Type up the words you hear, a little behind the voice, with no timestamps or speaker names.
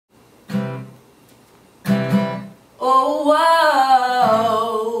Oh, whoa.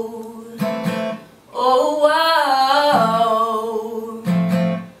 Oh, whoa.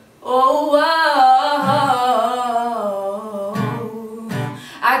 Oh, whoa.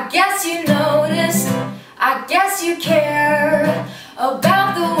 I guess you noticed, I guess you care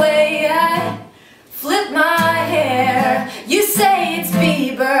about the way I flip my hair. You say it's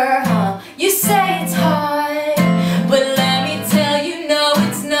Bieber, huh? You say it's hot, but let me tell you, no,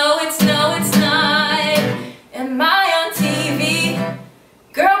 it's no, it's no, it's not. Am I on TV?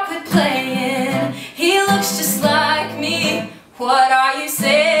 Girl, quit playing. He looks just like me. What are you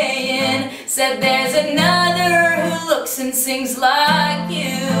saying? Said there's another who looks and sings like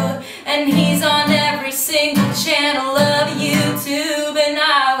you, and he's on every single channel of YouTube. And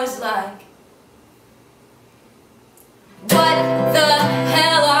I was like, what the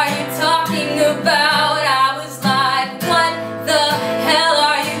hell are you talking about? I was like, what the hell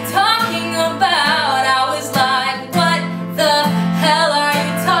are you talking about? I was like, what the hell are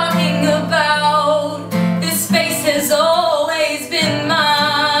you talking about? This face has always been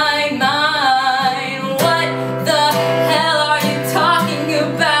mine, mine. What the hell are you talking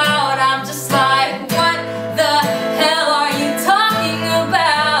about? I'm just like, what the hell are you talking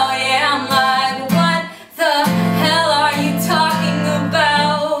about? Yeah, I'm like, what the hell are you talking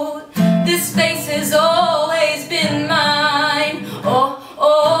about? This face has always been mine. Oh,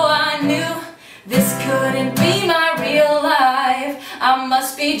 oh, I knew this couldn't be my real life. I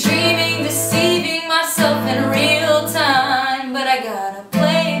must be dreaming, deceiving myself in real time. But I gotta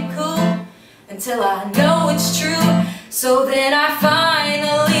play it cool until I know it's true. So then I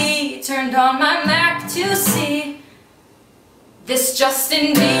finally turned on my Mac to see this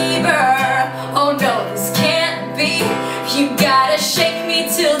Justin Bieber. Oh no, this can't be. You gotta shake me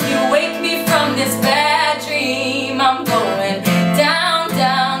till you wake me from this bad dream. I'm going down,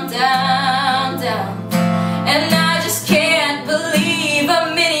 down, down, down. And I just can't believe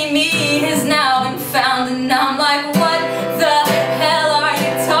a mini-me has now been found. And I'm like, what the hell are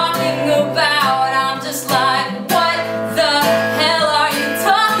you talking about? I'm just like, what the hell are you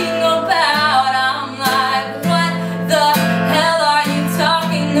talking about? I'm like, what the hell are you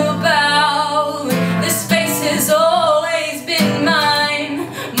talking about? This face has always been mine,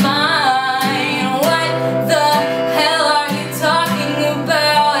 mine. What the hell are you talking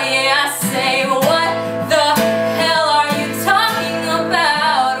about? Yeah, I say, what the hell are you talking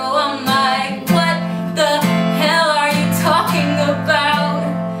about? Oh, I'm like, what the hell are you talking about?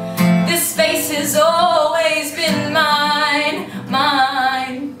 This face has always been mine,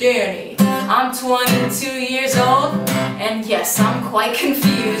 mine. Dani, I'm 22 years old, and yes, I'm quite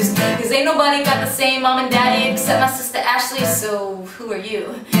confused, cause ain't nobody got the same mom and daddy except my sister Ashley, so who are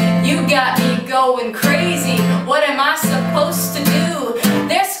you? You got me going crazy, what am I supposed to do?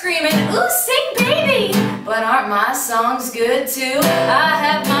 They're screaming, ooh, sing baby! But aren't my songs good too? I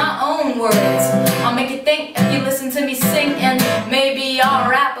have my own words, I'll make you think if you listen to me sing, and maybe I'll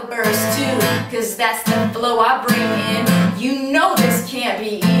rap a verse too, cause that's the flow I bring in. You know this can't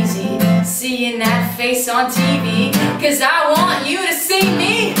be easy, seeing that face on TV, cause I want you to see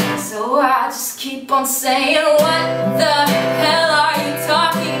me. So I just keep on saying, what the hell are you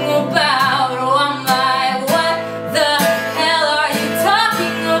talking about? Oh, I'm like, what the hell are you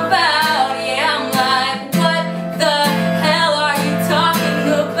talking about? Yeah, I'm like, what the hell are you talking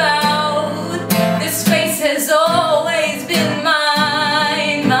about? This face has always been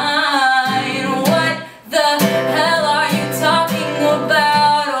mine, mine. What the hell are you talking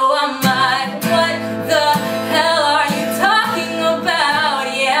about? Oh, I'm like, what the hell are you talking about?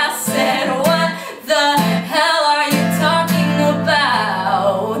 Yeah, I said, what the hell are you talking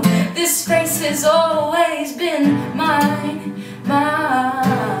about? This face has always been mine,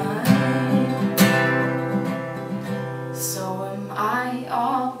 mine. So am I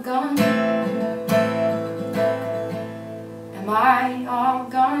all gone? Am I all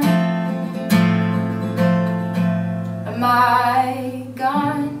gone? Am I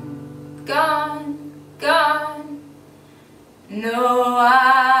gone, gone, gone? No,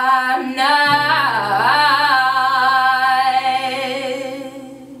 I